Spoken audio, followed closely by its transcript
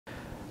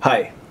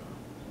Hi,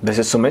 this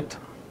is Sumith.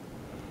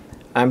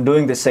 I'm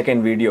doing this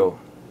second video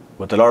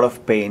with a lot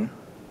of pain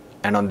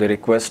and on the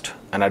request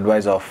and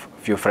advice of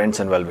few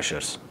friends and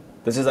well-wishers.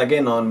 This is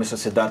again on Mr.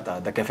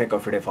 Siddharth, the Cafe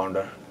Coffee Day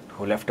founder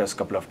who left us a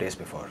couple of days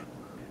before.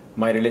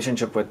 My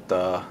relationship with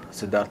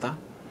Siddharth.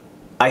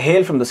 I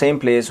hail from the same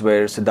place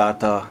where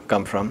Siddharth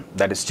come from,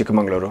 that is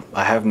Chikmagaluru.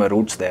 I have my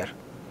roots there.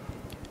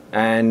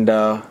 And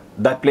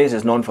that place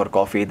is known for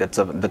coffee. That's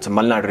a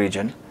Malnad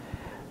region.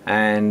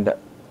 And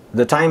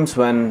the times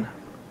when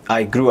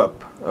I grew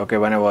up,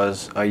 when I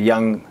was a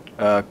young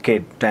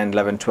kid, 10,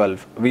 11,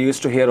 12, we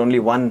used to hear only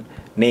one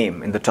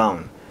name in the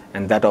town,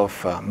 and that of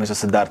Mr.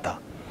 Siddharth.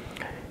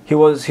 He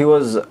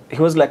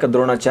was like a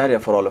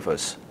Dronacharya for all of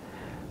us.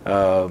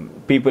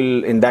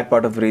 People in that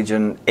part of the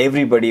region,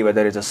 everybody,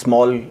 whether it's a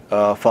small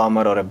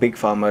farmer or a big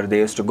farmer, they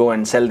used to go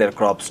and sell their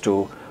crops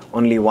to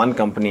only one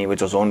company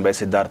which was owned by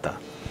Siddharth.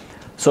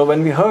 So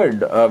when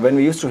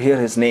we used to hear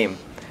his name,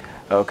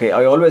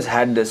 I always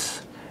had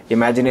this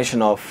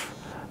imagination of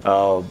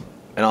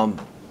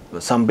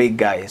some big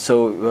guy.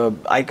 So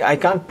I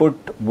can't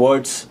put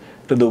words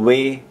to the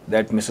way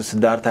that Mr.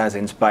 Siddharth has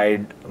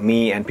inspired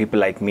me and people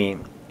like me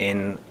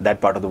in that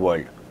part of the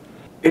world.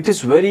 It is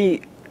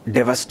very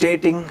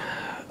devastating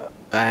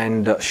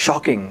and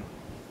shocking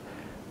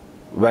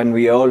when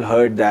we all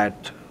heard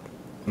that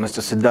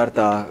Mr.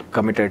 Siddharth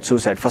committed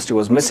suicide. First he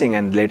was missing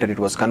and later it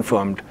was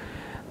confirmed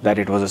that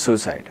it was a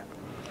suicide.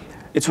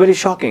 It's very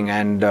shocking,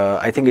 and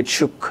I think it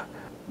shook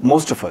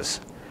most of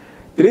us.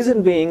 The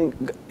reason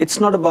being, it's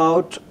not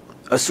about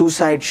a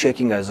suicide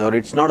shaking us, or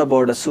it's not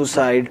about a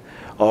suicide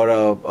or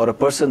a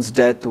person's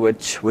death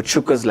which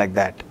shook us like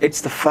that. It's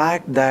the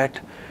fact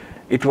that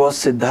it was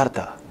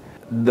Siddharth.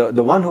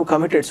 The one who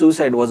committed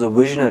suicide was a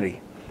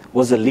visionary,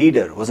 was a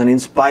leader, was an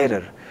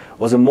inspirer,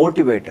 was a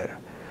motivator,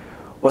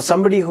 was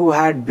somebody who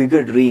had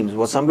bigger dreams,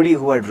 was somebody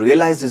who had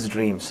realized his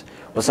dreams,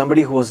 was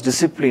somebody who was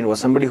disciplined, was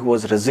somebody who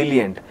was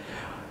resilient,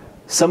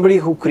 somebody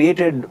who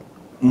created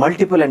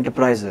multiple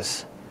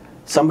enterprises,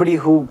 somebody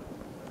who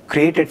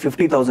created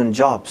 50,000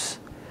 jobs,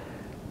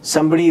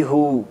 somebody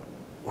who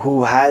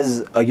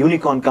has a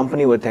unicorn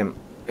company with him.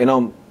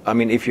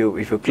 If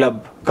you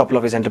club a couple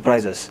of his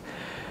enterprises.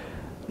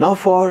 Now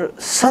for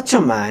such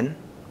a man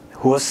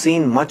who has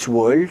seen much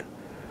world,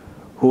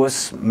 who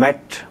has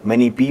met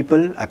many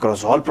people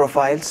across all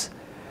profiles,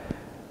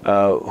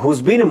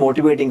 who's been a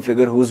motivating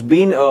figure, who's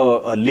been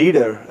a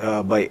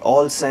leader by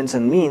all sense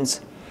and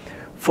means,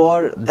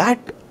 for that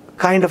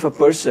kind of a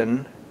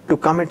person to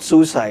commit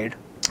suicide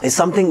is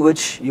something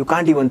which you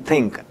can't even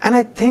think. And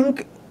I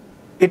think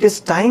it is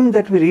time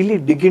that we really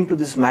dig into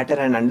this matter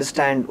and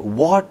understand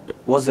what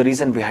was the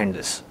reason behind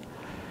this.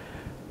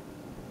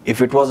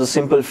 If it was a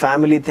simple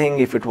family thing,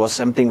 if it was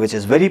something which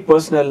is very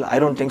personal, I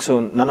don't think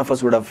so. None of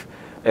us would have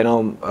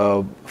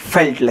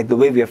felt like the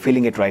way we are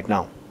feeling it right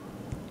now.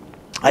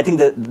 I think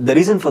the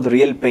reason for the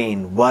real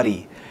pain,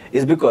 worry,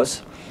 is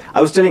because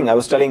I was telling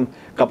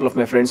a couple of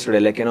my friends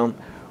today,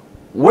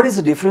 what is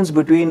the difference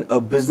between a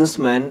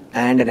businessman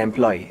and an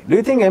employee? Do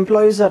you think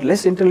employees are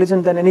less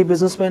intelligent than any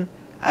businessman?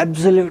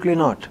 Absolutely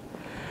not.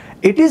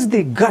 It is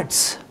the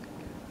guts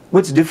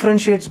which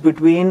differentiates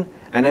between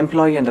an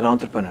employee and an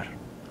entrepreneur.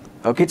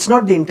 It's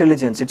not the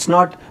intelligence, it's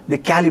not the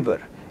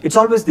caliber, it's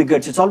always the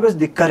guts, it's always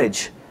the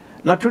courage.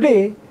 Now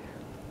today,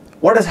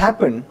 what has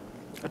happened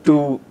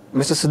to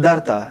Mr.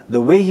 Siddharth, the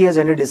way he has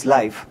ended his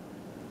life,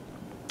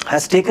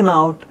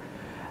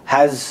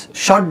 has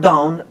shut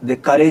down the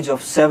courage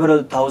of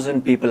several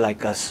thousand people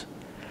like us,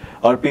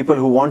 or people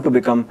who want to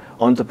become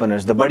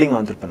entrepreneurs, the budding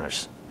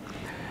entrepreneurs.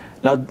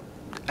 Now,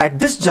 at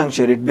this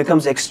juncture, it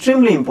becomes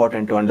extremely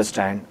important to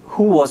understand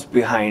who was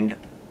behind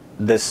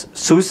this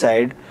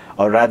suicide,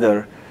 or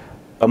rather,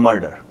 a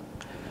murder.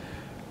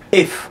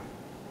 If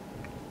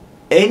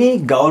any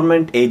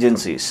government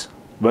agencies,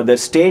 whether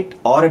state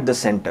or at the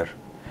center,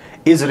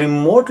 is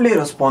remotely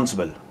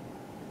responsible,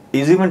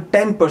 is even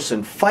 10%,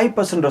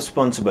 5%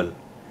 responsible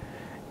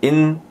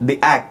in the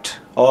act,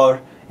 or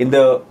in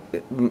the,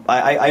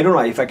 I don't know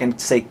if I can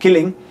say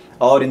killing,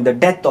 or in the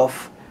death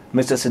of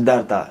Mr.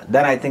 Siddharth,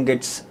 then I think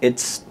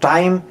it's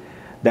time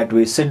that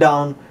we sit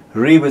down,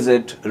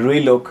 revisit,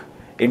 relook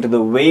into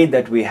the way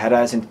that we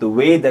harass, into the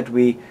way that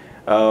we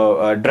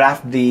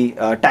draft the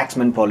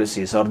taxman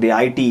policies or the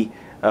IT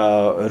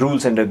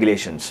rules and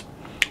regulations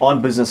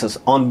on businesses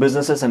and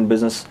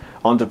business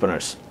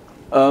entrepreneurs.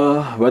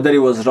 Whether he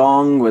was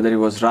wrong, whether he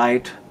was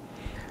right,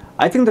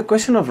 I think the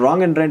question of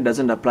wrong and right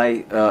doesn't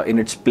apply in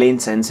its plain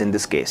sense in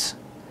this case.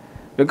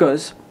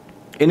 Because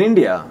in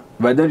India,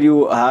 whether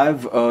you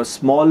have a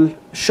small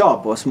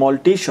shop or small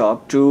tea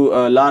shop to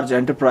a large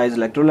enterprise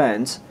like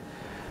Reliance,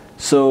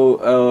 so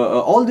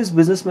all these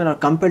businessmen are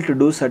compelled to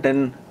do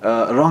certain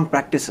wrong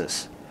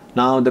practices.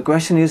 Now the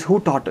question is,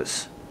 who taught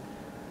us?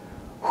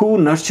 Who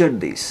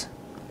nurtured these?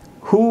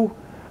 Who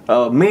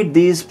made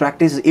these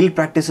ill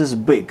practices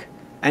big?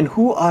 And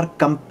who are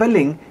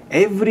compelling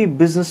every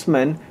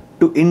businessman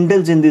to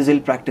indulge in these ill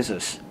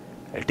practices?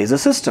 It is a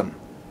system.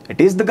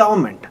 It is the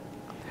government.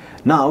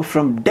 Now,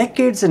 from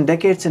decades and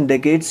decades and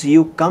decades,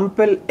 you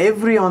compel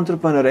every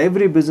entrepreneur,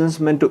 every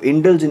businessman to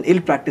indulge in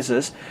ill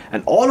practices,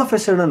 and all of a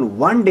sudden,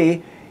 one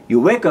day, you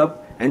wake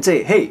up and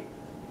say, hey,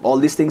 all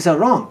these things are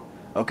wrong.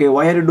 Okay,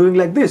 why are you doing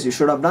like this? You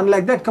should have done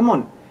like that. Come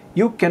on.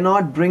 You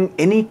cannot bring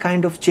any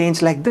kind of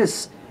change like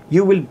this.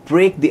 You will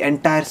break the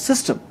entire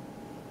system.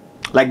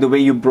 Like the way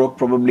you broke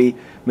probably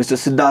Mr.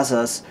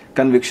 Siddharth's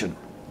conviction.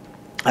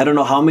 I don't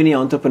know how many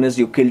entrepreneurs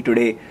you killed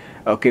today,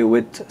 okay,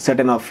 with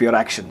certain of your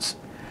actions.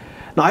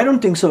 Now, I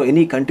don't think so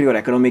any country or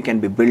economy can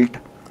be built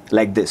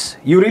like this.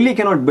 You really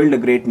cannot build a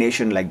great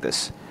nation like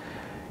this.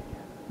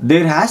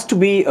 There has to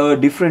be a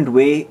different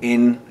way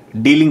in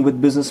dealing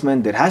with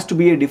businessmen. There has to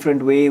be a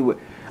different way.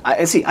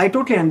 I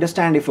totally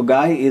understand if a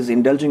guy is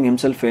indulging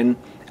himself in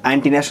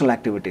anti-national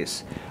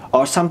activities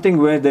or something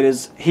where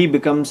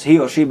he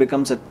or she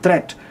becomes a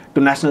threat to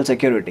national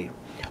security,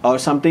 or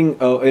something,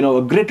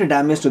 a greater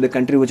damage to the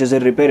country which is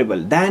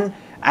irreparable, then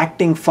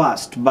acting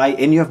fast by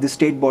any of the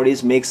state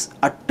bodies makes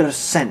utter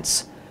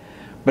sense.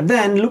 But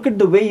then look at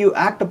the way you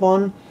act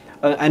upon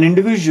an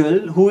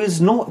individual who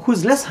is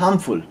less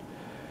harmful.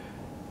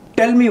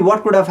 Tell me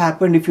what could have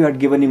happened if you had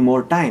given him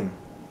more time.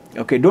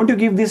 Okay, don't you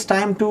give this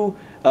time to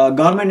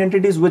government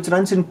entities which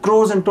runs in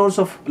crores and crores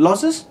of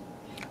losses?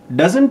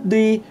 Doesn't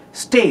the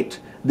state,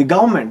 the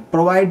government,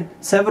 provide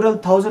several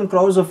thousand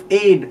crores of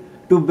aid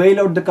to bail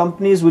out the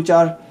companies which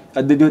are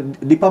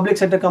the public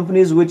sector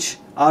companies which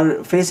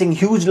are facing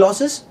huge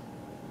losses?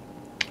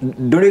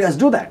 Don't you guys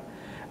do that?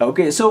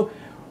 Okay, so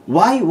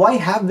why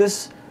have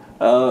this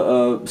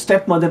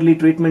stepmotherly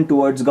treatment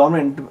towards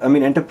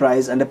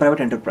enterprise and the private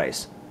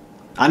enterprise,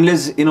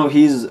 unless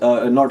he's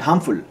not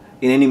harmful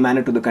in any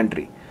manner to the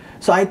country?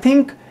 So I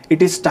think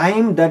it is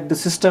time that the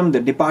system, the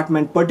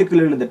department,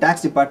 particularly the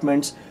tax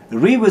departments,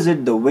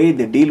 revisit the way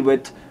they deal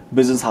with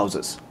business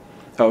houses.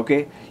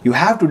 Okay, you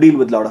have to deal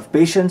with a lot of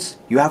patience,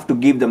 you have to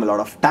give them a lot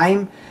of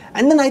time,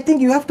 and then I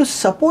think you have to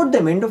support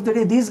them. End of the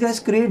day, these guys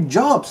create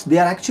jobs. They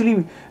are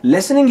actually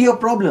lessening your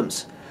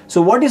problems.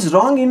 So what is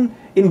wrong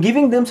in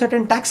giving them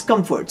certain tax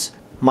comforts?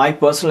 My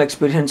personal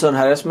experience on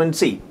harassment,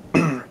 see,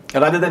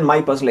 rather than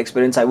my personal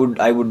experience, I would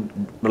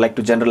like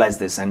to generalize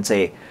this and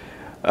say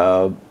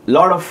a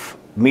lot of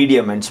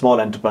medium and small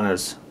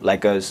entrepreneurs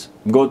like us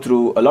go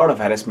through a lot of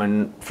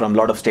harassment from a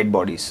lot of state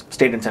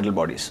and central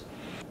bodies.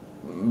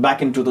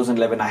 Back in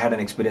 2011, I had an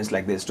experience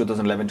like this.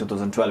 2011,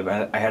 2012,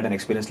 I had an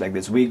experience like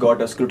this. We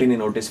got a scrutiny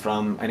notice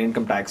from an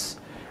income tax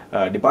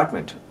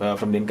department,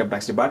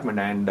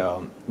 and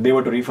they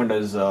were to refund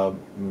us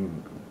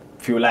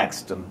few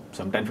lakhs,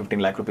 some 10-15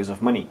 lakh rupees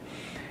of money.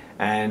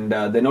 And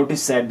the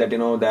notice said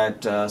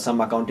that some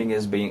accounting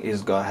has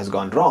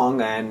gone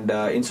wrong, and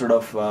instead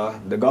of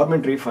the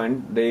government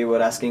refund, they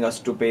were asking us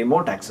to pay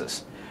more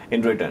taxes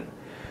in return.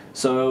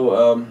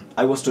 So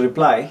I was to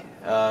reply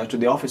to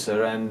the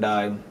officer, and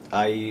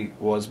I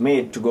was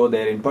made to go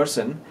there in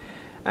person,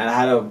 and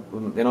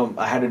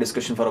I had a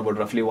discussion for about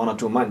roughly 1 or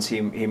 2 months. He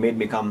made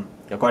me come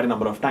quite a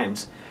number of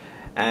times,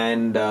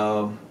 and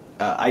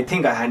I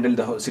think I handled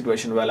the whole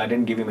situation well. I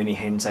didn't give him any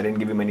hints. I didn't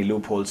give him any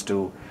loopholes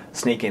to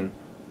sneak in.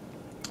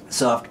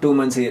 So after 2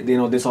 months,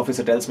 this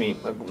officer tells me,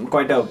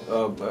 quite a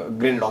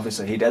graded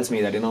officer, he tells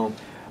me that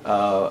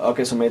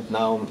okay, Sumith,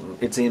 now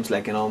it seems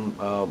like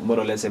more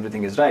or less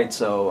everything is right,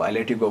 so I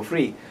let you go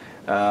free.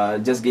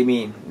 Just give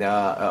me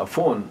a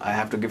phone. I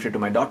have to gift it to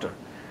my daughter.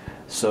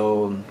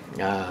 So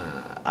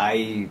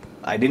I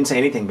didn't say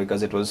anything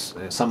because it was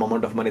some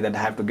amount of money that I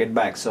have to get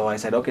back. So I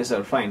said, okay,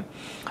 sir, fine.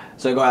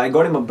 So I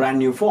got him a brand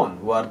new phone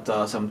worth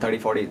some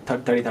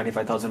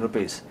 35,000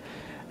 rupees.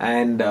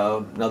 And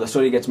now the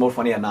story gets more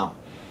funnier now.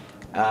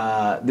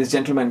 This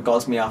gentleman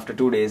calls me after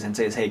 2 days and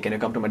says, hey, can you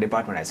come to my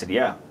department? I said,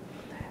 yeah.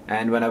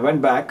 And when I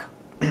went back,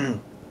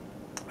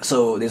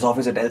 so this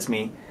officer tells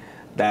me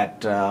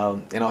that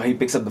he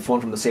picks up the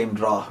phone from the same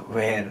drawer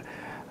where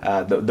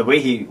the way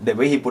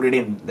he put it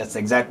in, that's the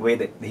exact way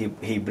that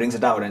he brings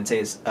it out and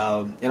says,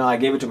 I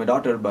gave it to my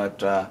daughter,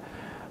 but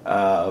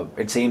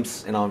it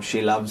seems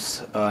she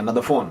loves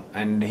another phone.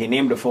 And he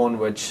named a phone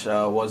which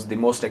was the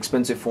most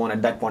expensive phone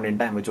at that point in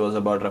time, which was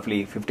about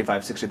roughly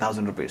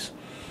 55,000-60,000 rupees.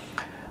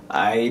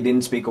 I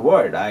didn't speak a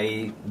word.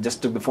 I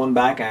just took the phone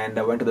back and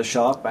I went to the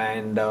shop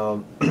and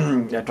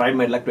I tried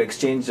my luck to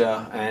exchange,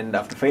 and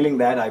after failing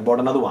that, I bought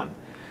another one,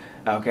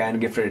 okay,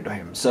 and gifted it to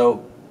him.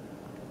 So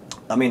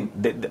I mean,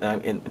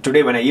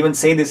 today when I even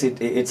say this,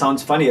 it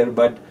sounds funnier,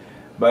 but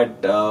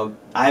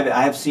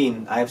I have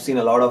seen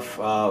a lot of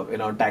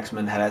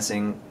taxmen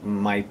harassing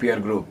my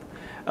peer group.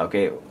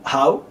 Okay,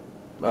 how?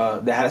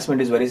 The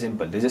harassment is very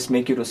simple. They just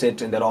make you to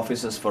sit in their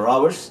offices for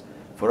hours,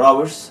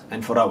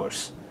 and for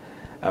hours.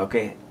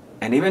 Okay,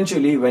 and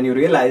eventually, when you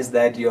realize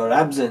that your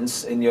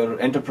absence in your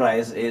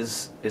enterprise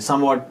is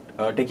somewhat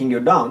taking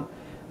you down,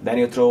 then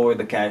you throw away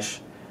the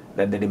cash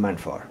that they demand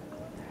for.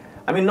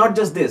 I mean, not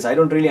just this, I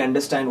don't really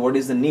understand what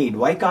is the need.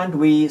 Why can't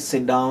we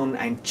sit down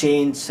and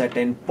change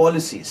certain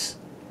policies?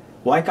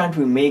 Why can't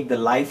we make the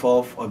life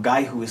of a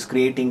guy who is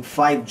creating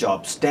 5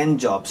 jobs, 10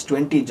 jobs,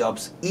 20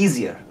 jobs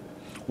easier?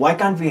 Why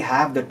can't we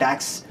have the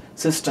tax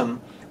system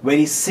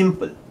very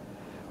simple?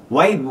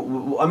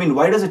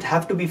 Why does it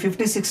have to be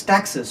 56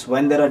 taxes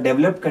when there are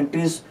developed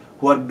countries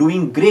who are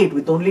doing great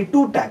with only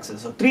 2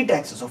 taxes or 3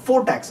 taxes or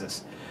 4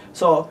 taxes?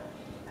 So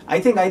I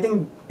think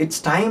it's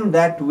time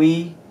that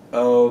we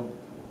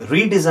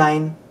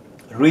redesign,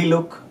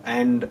 relook,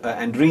 and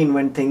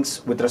reinvent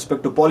things with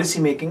respect to policy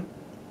making,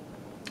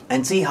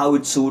 and see how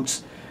it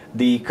suits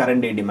the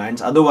current day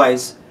demands.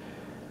 Otherwise,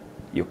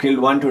 you killed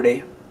one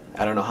today,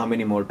 I don't know how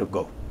many more to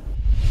go.